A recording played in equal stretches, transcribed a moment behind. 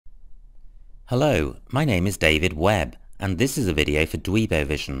Hello, my name is David Webb, and this is a video for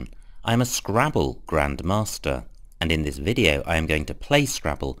Dweebovision. I am a Scrabble grandmaster, and in this video I am going to play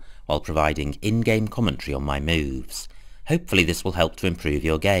Scrabble while providing in-game commentary on my moves. Hopefully this will help to improve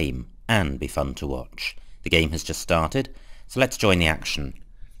your game, and be fun to watch. The game has just started, so let's join the action.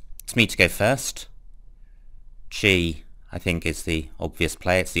 It's me to go first. Chi, I think, is the obvious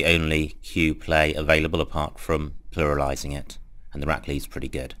play. It's the only Q play available apart from pluralising it, and the rack leave's pretty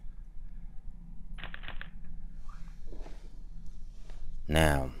good.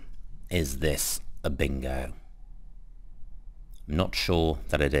 Now, is this a bingo? I'm not sure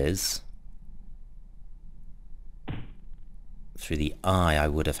that it is. Through the eye I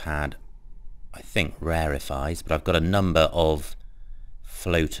would have had, I think, rarefies, but I've got a number of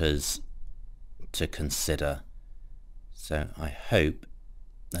floaters to consider. So I hope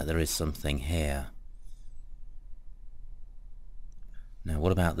that there is something here. Now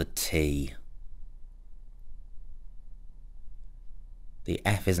what about the T? The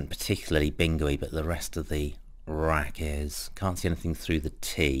F isn't particularly bingo-y, but the rest of the rack is. Can't see anything through the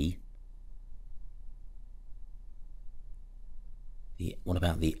T. What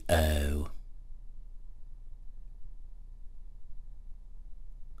about the O?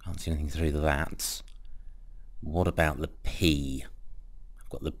 Can't see anything through that. What about the P? I've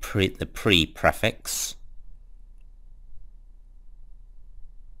got the pre prefix.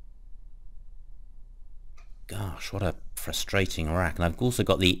 Gosh, what a frustrating rack. And I've also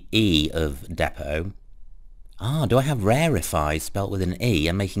got the E of depot. Ah, do I have rarefy spelt with an E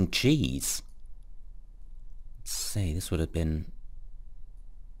and making cheese? Let's see, this would have been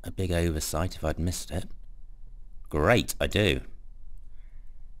a big oversight if I'd missed it. Great, I do.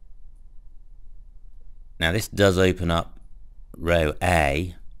 Now this does open up row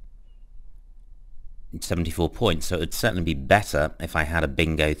A, 74 points, so it would certainly be better if I had a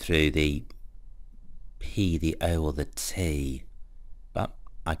bingo through the P, the O or the T, but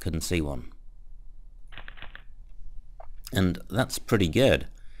I couldn't see one. And that's pretty good.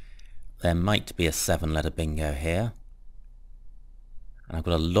 There might be a 7-letter bingo here. And I've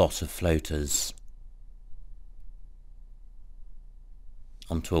got a lot of floaters.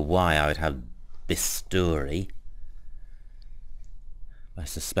 Onto a Y I would have bistoury. I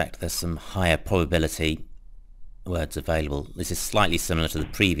suspect there's some higher probability words available. This is slightly similar to the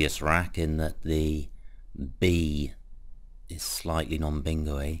previous rack in that the B is slightly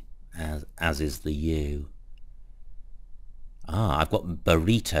non-bingo-y, as is the U. Ah, I've got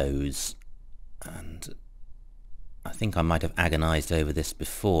burritos, and I think I might have agonised over this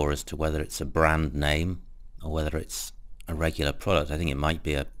before as to whether it's a brand name or whether it's a regular product. I think it might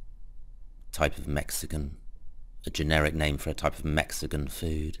be a type of Mexican, a generic name for a type of Mexican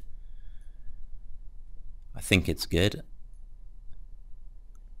food. I think it's good.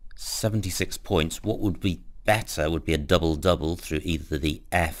 76 points. What would be better would be a double-double through either the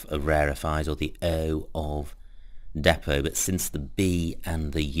F of rarefies or the O of depot, but since the B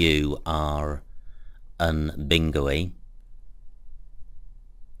and the U are un-bingo-y,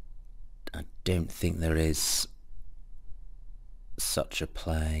 I don't think there is such a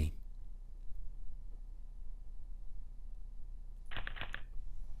play.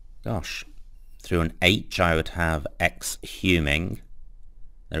 Gosh, through an H I would have ex-huming.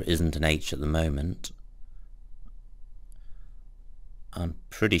 There isn't an H at the moment. I'm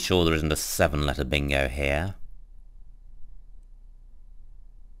pretty sure there isn't a 7-letter bingo here.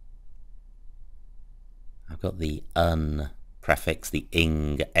 I've got the un prefix, the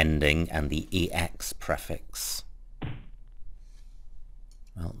ing ending, and the ex prefix.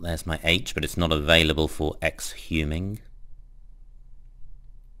 Well, there's my H, but it's not available for ex-huming.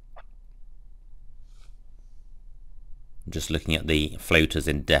 I'm just looking at the floaters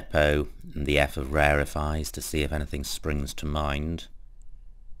in depot and the F of rarefies to see if anything springs to mind.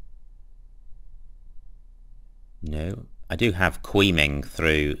 No. I do have queeming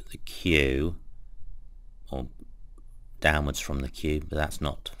through the Q, or downwards from the Q, but that's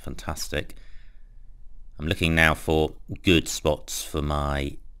not fantastic. I'm looking now for good spots for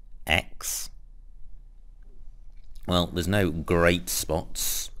my X. Well, there's no great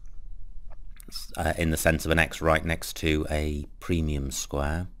spots in the sense of an X right next to a premium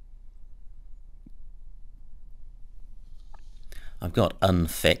square. I've got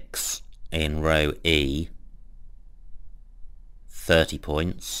unfix in row E, 30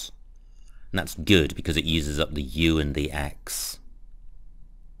 points, and that's good because it uses up the U and the X.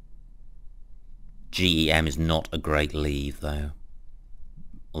 GEM is not a great leave though,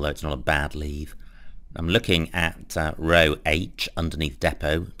 although it's not a bad leave. I'm looking at row H underneath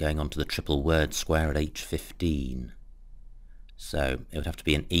depot, going on to the triple word square at H15. So it would have to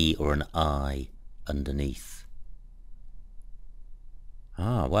be an E or an I underneath.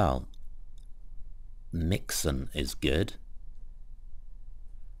 Ah, well, Mixon is good.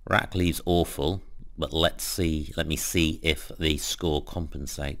 Rackleaf's awful, but let me see if the score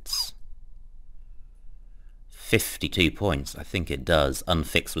compensates. 52 points, I think it does.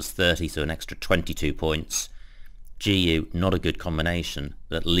 Unfixed was 30, so an extra 22 points. GU, not a good combination,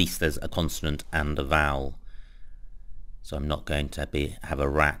 but at least there's a consonant and a vowel. So I'm not going to have a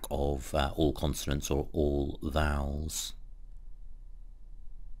rack of all consonants or all vowels.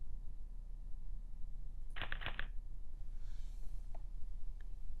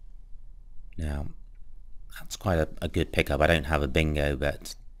 Now, that's quite a good pickup. I don't have a bingo,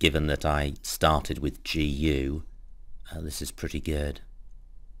 but given that I started with GU, this is pretty good.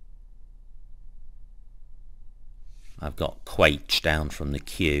 I've got Quaich down from the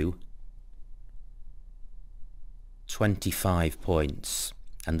Q. 25 points.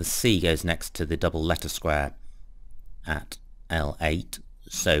 And the C goes next to the double letter square at L8,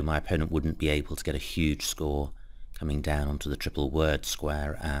 so my opponent wouldn't be able to get a huge score coming down onto the triple word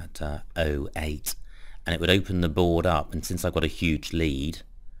square at O8. And it would open the board up, and since I've got a huge lead,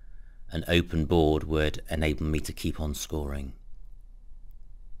 an open board would enable me to keep on scoring.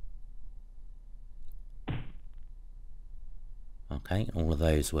 Okay, all of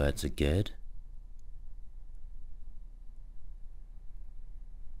those words are good.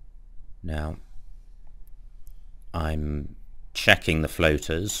 Now, I'm checking the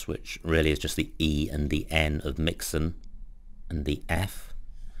floaters, which really is just the E and the N of Mixon, and the F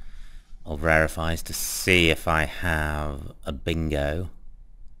of Rarefies, to see if I have a bingo.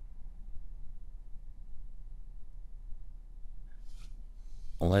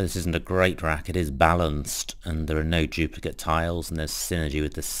 Although this isn't a great rack, it is balanced, and there are no duplicate tiles, and there's synergy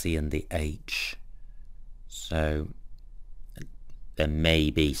with the C and the H. So there may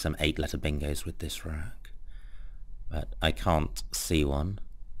be some 8-letter bingos with this rack, but I can't see one.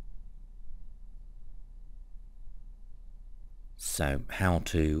 So how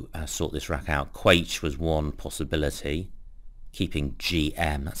to sort this rack out? Quaich was one possibility. Keeping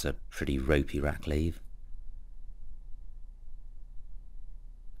GM, that's a pretty ropey rack leave.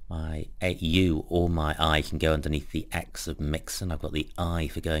 My U or my I can go underneath the X of Mixon. I've got the I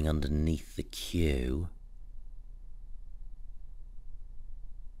for going underneath the Q.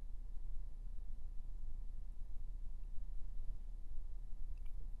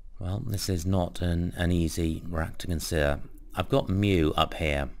 Well, this is not an easy rack to consider. I've got Mu up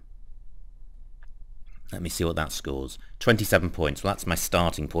here. Let me see what that scores. 27 points. Well, that's my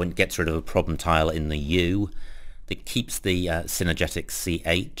starting point. Gets rid of a problem tile in the U. It keeps the synergetic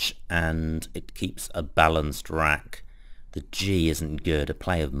CH, and it keeps a balanced rack. The G isn't good. A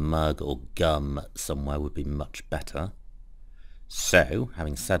play of mug or gum somewhere would be much better. So,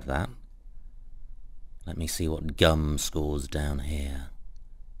 having said that, let me see what gum scores down here.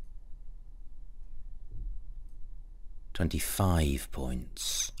 25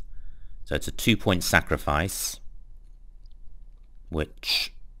 points. So it's a 2-point sacrifice,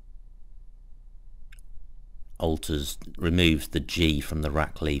 which removes the G from the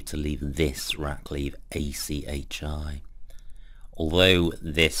rack leave to leave this rack leave ACHI. Although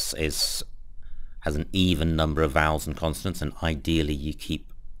this has an even number of vowels and consonants, and ideally you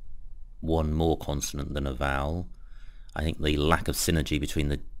keep one more consonant than a vowel, I think the lack of synergy between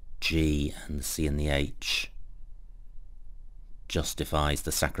the G and the C and the H justifies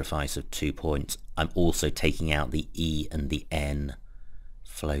the sacrifice of 2 points. I'm also taking out the E and the N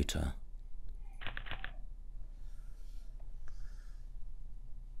floater.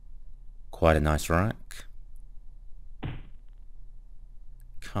 Quite a nice rack.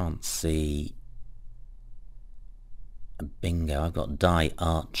 Can't see a bingo. I've got Die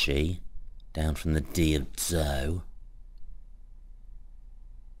Archie down from the D of Zoe.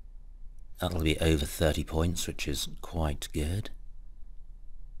 That'll be over 30 points, which is quite good.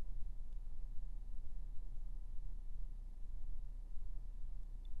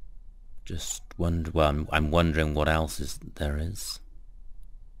 I'm wondering what else there is.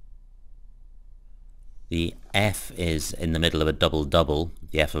 The F is in the middle of a double-double,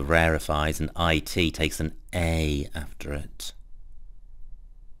 the F of Rarefies, and IT takes an A after it.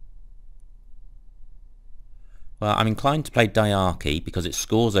 Well, I'm inclined to play Diarchy because it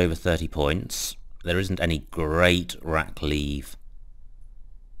scores over 30 points. There isn't any great rack leave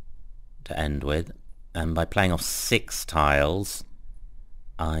to end with, and by playing off 6 tiles,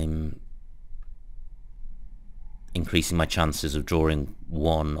 I'm increasing my chances of drawing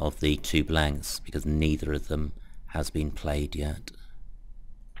one of the 2 blanks because neither of them has been played yet.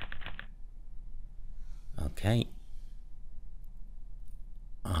 Okay.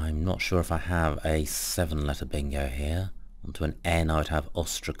 I'm not sure if I have a 7-letter bingo here. Onto an N I would have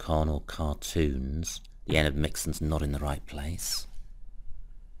Ostrakhan or cartoons. The N of Mixon's not in the right place.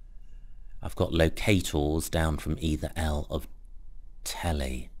 I've got locators down from either L of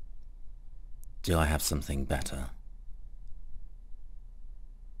telly. Do I have something better?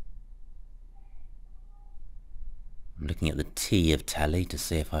 I'm looking at the T of telly to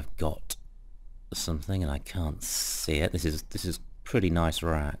see if I've got something, and I can't see it. This is pretty nice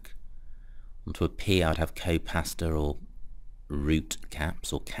rack. Onto a P I'd have co-pasta or root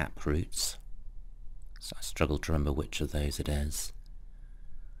caps or cap roots. So I struggle to remember which of those it is.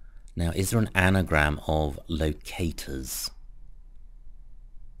 Now, is there an anagram of locators?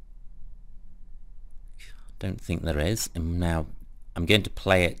 Don't think there is. And now I'm going to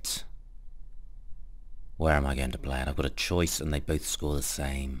play it. Where am I going to play it? I've got a choice and they both score the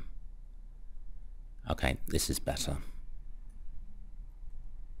same. Okay, this is better.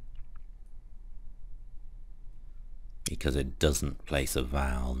 Because it doesn't place a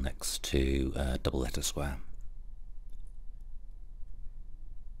vowel next to a double letter square.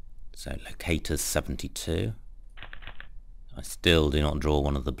 So locators 72. I still do not draw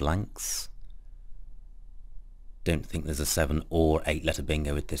one of the blanks. Don't think there's a 7 or 8 letter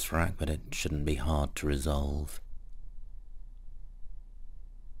bingo with this rack, but it shouldn't be hard to resolve.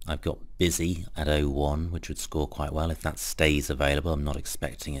 I've got busy at 01, which would score quite well if that stays available. I'm not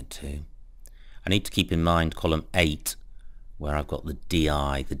expecting it to. I need to keep in mind column 8, where I've got the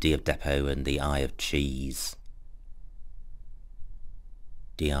DI, the D of depot and the I of cheese.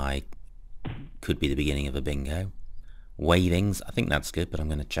 DI could be the beginning of a bingo. Wavings, I think that's good, but I'm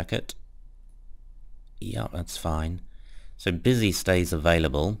going to check it. Yeah, that's fine. So busy stays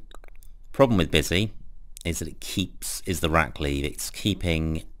available. Problem with busy is that is the rack leave. It's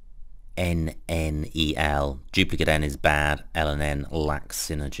keeping N, N, E, L. Duplicate N is bad. L and N lack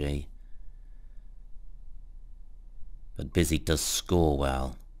synergy. But busy does score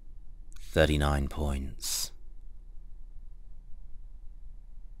well. 39 points.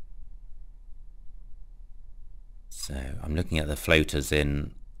 So I'm looking at the floaters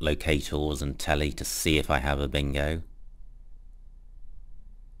in locators and telly to see if I have a bingo.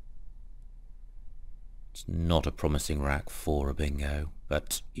 It's not a promising rack for a bingo,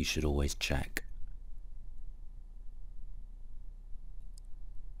 but you should always check.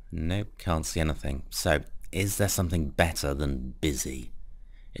 Nope, can't see anything. So is there something better than busy?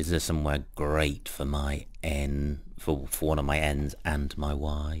 Is there somewhere great for my N, for one of my N's and my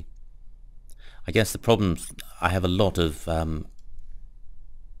Y? I guess the problems, I have a lot of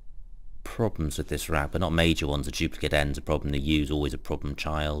problems with this rack, but not major ones. A duplicate N's a problem to use, always a problem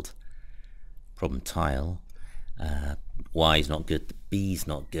child, problem tile. Y's not good, the B's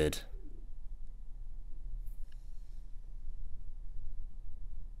not good.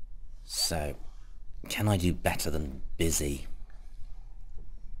 So, can I do better than busy?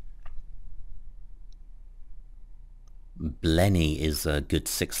 Blenny is a good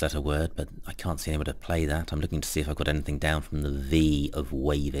 6-letter word, but I can't see anyone to play that. I'm looking to see if I've got anything down from the V of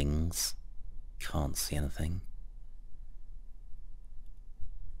wavings. Can't see anything.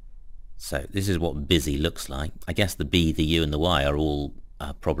 So this is what busy looks like. I guess the B, the U and the Y are all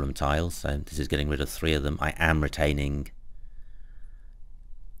problem tiles, so this is getting rid of 3 of them. I am retaining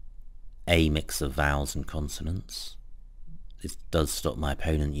a mix of vowels and consonants. This does stop my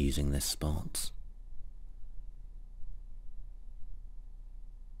opponent using this spot.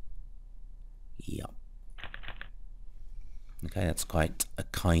 Yep. Okay, that's quite a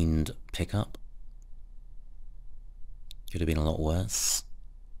kind pickup. Could have been a lot worse.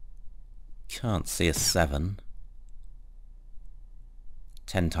 Can't see a 7.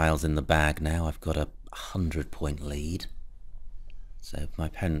 10 tiles in the bag now. I've got a 100-point lead. So if my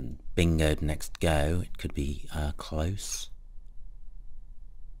opponent bingoed next go, it could be close.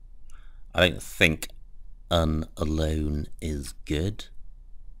 I don't think alone is good.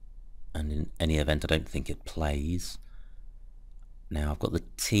 And in any event, I don't think it plays. Now I've got the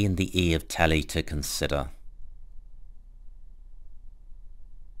T and the E of telly to consider.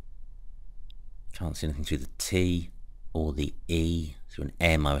 Can't see anything through the T or the E. Through an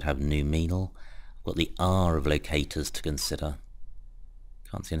M I would have noumenal. I've got the R of locators to consider.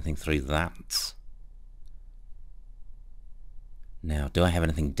 Can't see anything through that. Now, do I have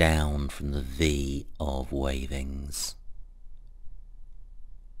anything down from the V of wavings?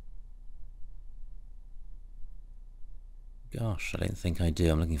 Gosh, I don't think I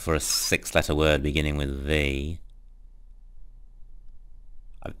do. I'm looking for a 6-letter word beginning with V.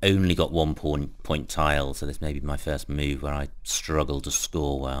 I've only got 1 point tile, so this may be my first move where I struggle to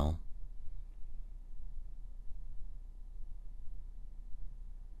score well.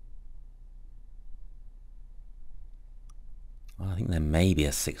 Well, I think there may be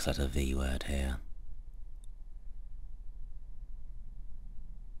a 6-letter V word here.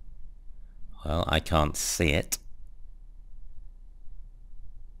 Well, I can't see it.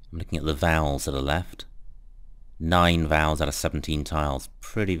 I'm looking at the vowels that are left. 9 vowels out of 17 tiles.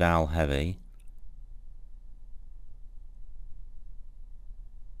 Pretty vowel heavy.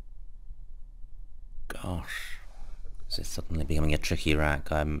 Gosh. This is suddenly becoming a tricky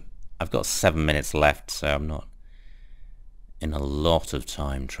rack. I've got 7 minutes left, so I'm not in a lot of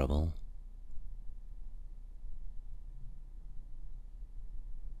time trouble.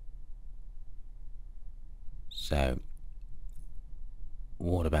 So,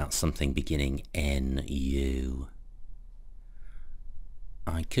 what about something beginning NU?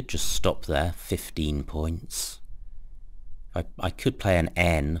 I could just stop there, 15 points. I could play an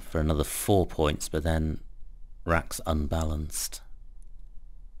N for another 4 points, but then rack's unbalanced.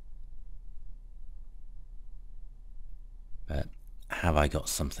 But have I got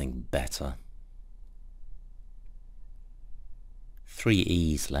something better? 3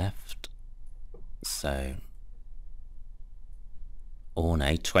 E's left, so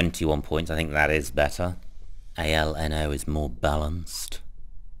Orne, 21 points, I think that is better. ALNO is more balanced.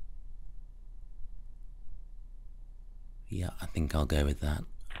 Yeah, I think I'll go with that.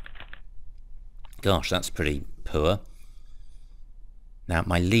 Gosh, that's pretty poor. Now,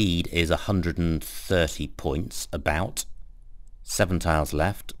 my lead is 130 points, about. 7 tiles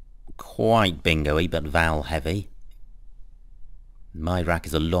left. Quite bingo-y, but vowel heavy. My rack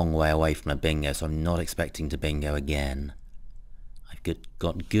is a long way away from a bingo, so I'm not expecting to bingo again. I've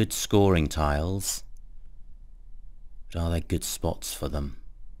got good scoring tiles, but are there good spots for them?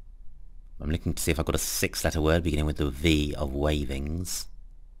 I'm looking to see if I've got a 6-letter word beginning with the V of wavings.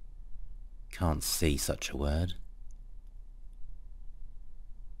 Can't see such a word.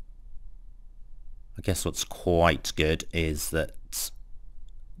 I guess what's quite good is that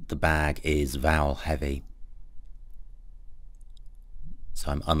the bag is vowel heavy,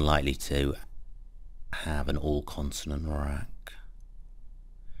 so I'm unlikely to have an all consonant rack.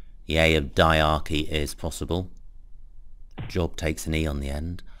 The A of diarchy is possible. Job takes an E on the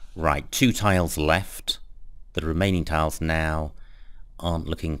end. Right, 2 tiles left. The remaining tiles now aren't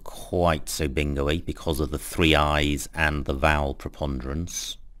looking quite so bingo-y because of the 3 I's and the vowel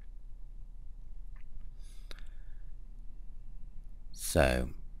preponderance. So,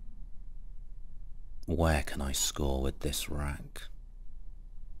 where can I score with this rack?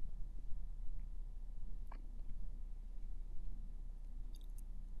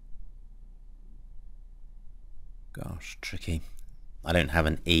 Gosh, tricky. I don't have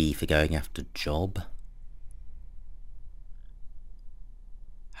an E for going after job.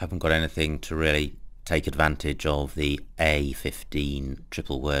 Haven't got anything to really take advantage of the A15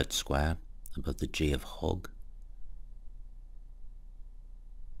 triple word square above the G of hog.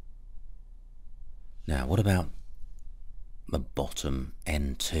 Now, what about the bottom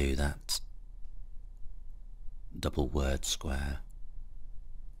N2, that double word square?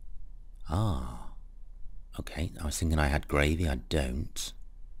 Ah. Okay, I was thinking I had gravy, I don't.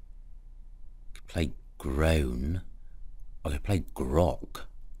 I could play groan. I could play grok.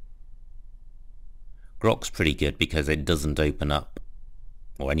 Grok's pretty good because it doesn't open up,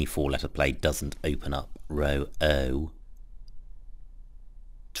 or any 4-letter play doesn't open up row O.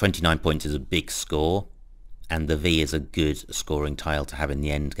 29 points is a big score, and the V is a good scoring tile to have in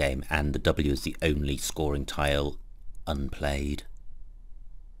the end game, and the W is the only scoring tile unplayed.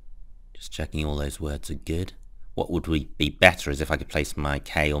 Just checking all those words are good. What would be better is if I could place my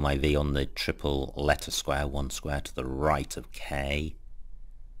K or my V on the triple letter square, 1 square to the right of K.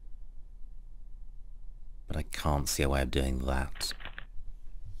 But I can't see a way of doing that.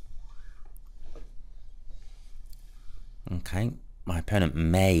 Okay, my opponent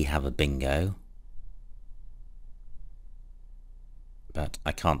may have a bingo, but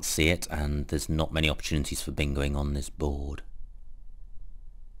I can't see it, and there's not many opportunities for bingoing on this board.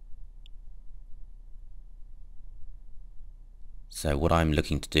 So what I'm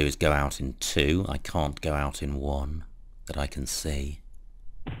looking to do is go out in 2. I can't go out in 1 that I can see.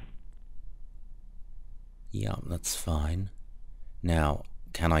 Yeah, that's fine. Now,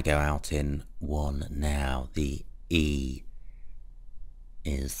 can I go out in 1 now? The E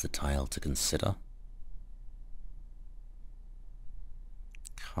is the tile to consider.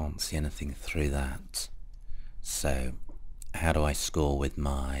 Can't see anything through that. So, how do I score with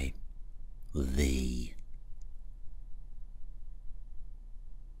my V?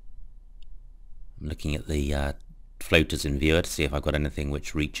 I'm looking at the floaters in viewer to see if I've got anything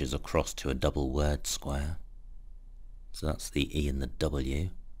which reaches across to a double word square. So that's the E and the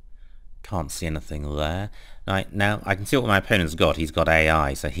W. Can't see anything there. Right, now I can see what my opponent's got. He's got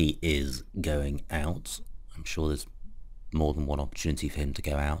AI, so he is going out. I'm sure there's more than one opportunity for him to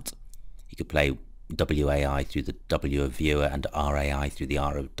go out. He could play WAI through the W of viewer and RAI through the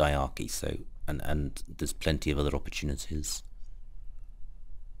R of diarchy, so and there's plenty of other opportunities.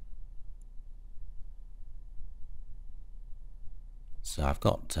 So I've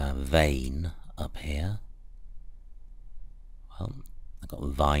got Vane up here. Well, I've got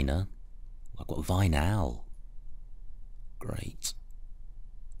Viner. I've got Vinal. Great.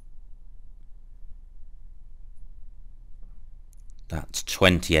 That's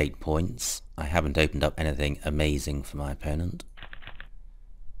 28 points. I haven't opened up anything amazing for my opponent.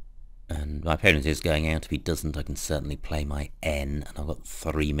 And my opponent is going out. If he doesn't, I can certainly play my N, and I've got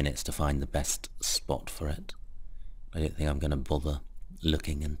 3 minutes to find the best spot for it. I don't think I'm going to bother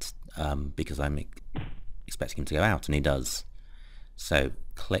looking, and because I'm expecting him to go out, and he does. So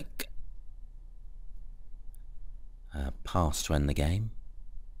click pass to end the game.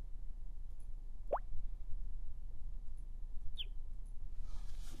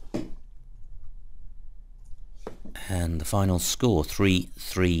 And the final score,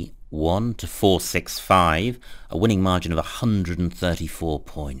 3-3-1 to 4-6-5, a winning margin of 134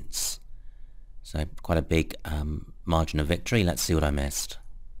 points. So quite a big margin of victory. Let's see what I missed.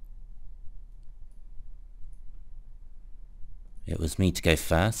 It was me to go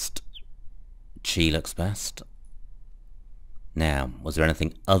first. Chi looks best. Now, was there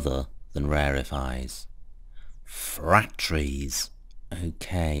anything other than rarefies? Fratries.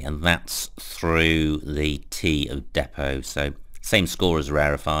 Okay, and that's through the T of depot, so same score as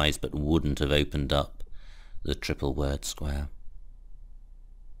rarefies, but wouldn't have opened up the triple word square.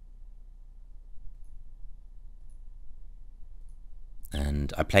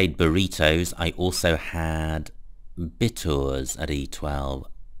 And I played burritos. I also had bitters at E12,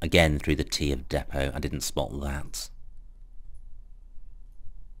 again through the T of depot. I didn't spot that.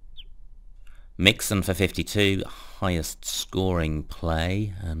 Mixon for 52, highest scoring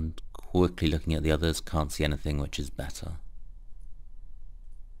play, and quickly looking at the others, can't see anything which is better.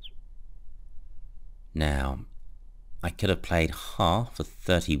 Now, I could have played half for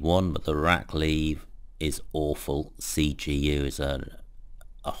 31, but the rack leave is awful. CGU is a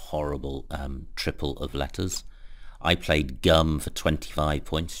horrible triple of letters. I played gum for 25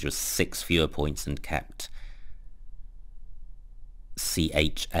 points, just 6 fewer points, and kept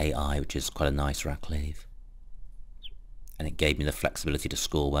CHAI, which is quite a nice rack leave. And it gave me the flexibility to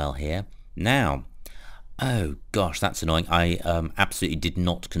score well here. Now, oh gosh, that's annoying. I absolutely did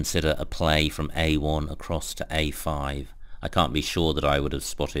not consider a play from A1 across to A5. I can't be sure that I would have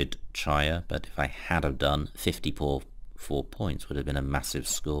spotted Chaya, but if I had have done, 54 points would have been a massive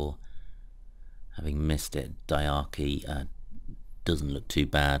score. Having missed it, diarchy doesn't look too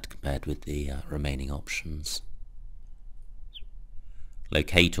bad compared with the remaining options.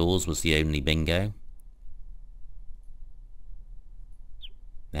 Locators was the only bingo.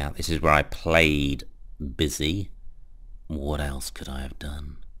 Now this is where I played busy. What else could I have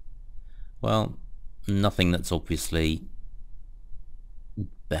done? Well, nothing that's obviously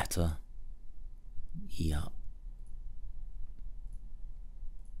better. Yeah.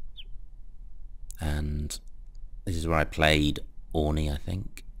 And this is where I played Orny, I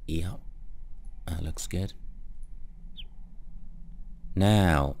think. Yeah. That looks good.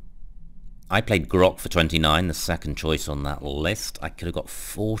 Now, I played Grok for 29, the second choice on that list. I could have got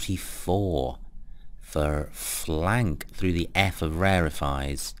 44 for flank through the F of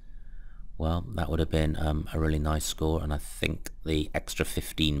rarefies. Well, that would have been a really nice score, and I think the extra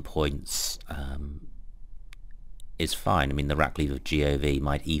 15 points is fine. I mean, the rack leave of GOV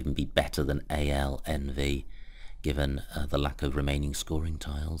might even be better than ALNV, given the lack of remaining scoring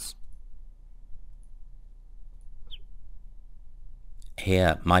tiles.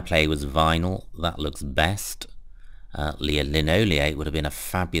 Here, my play was vinyl. That looks best. Linoleate would have been a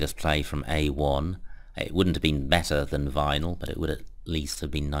fabulous play from A1. It wouldn't have been better than vinyl, but it would at least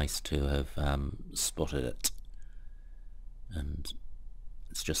have been nice to have spotted it. And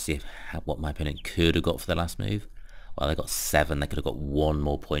let's just see what my opponent could have got for the last move. Well, they got 7. They could have got 1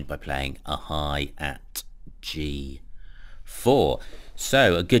 more point by playing a high at G4.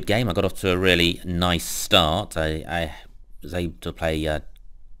 So, a good game. I got off to a really nice start. I was able to play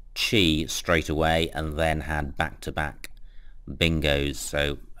Chi straight away and then had back-to-back bingos,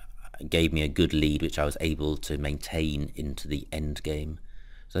 so it gave me a good lead which I was able to maintain into the end game.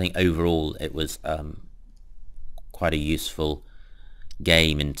 So I think overall it was quite a useful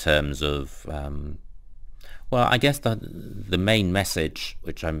game in terms of well, I guess the main message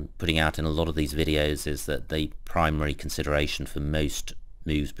which I'm putting out in a lot of these videos is that the primary consideration for most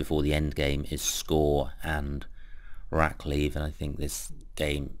moves before the end game is score and rack leave, and I think this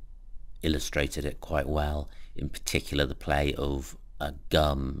game illustrated it quite well. In particular, the play of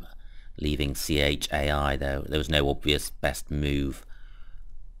gum leaving CHAI. There was no obvious best move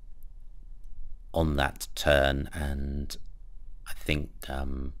on that turn, and I think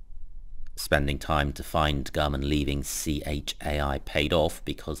spending time to find gum and leaving CHAI paid off,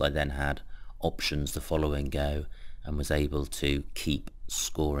 because I then had options the following go and was able to keep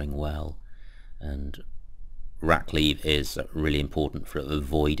scoring well. And rack leave is really important for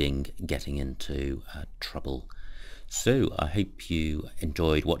avoiding getting into trouble. So I hope you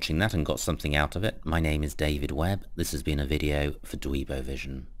enjoyed watching that and got something out of it. My name is David Webb. This has been a video for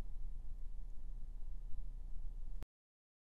Dweebovision.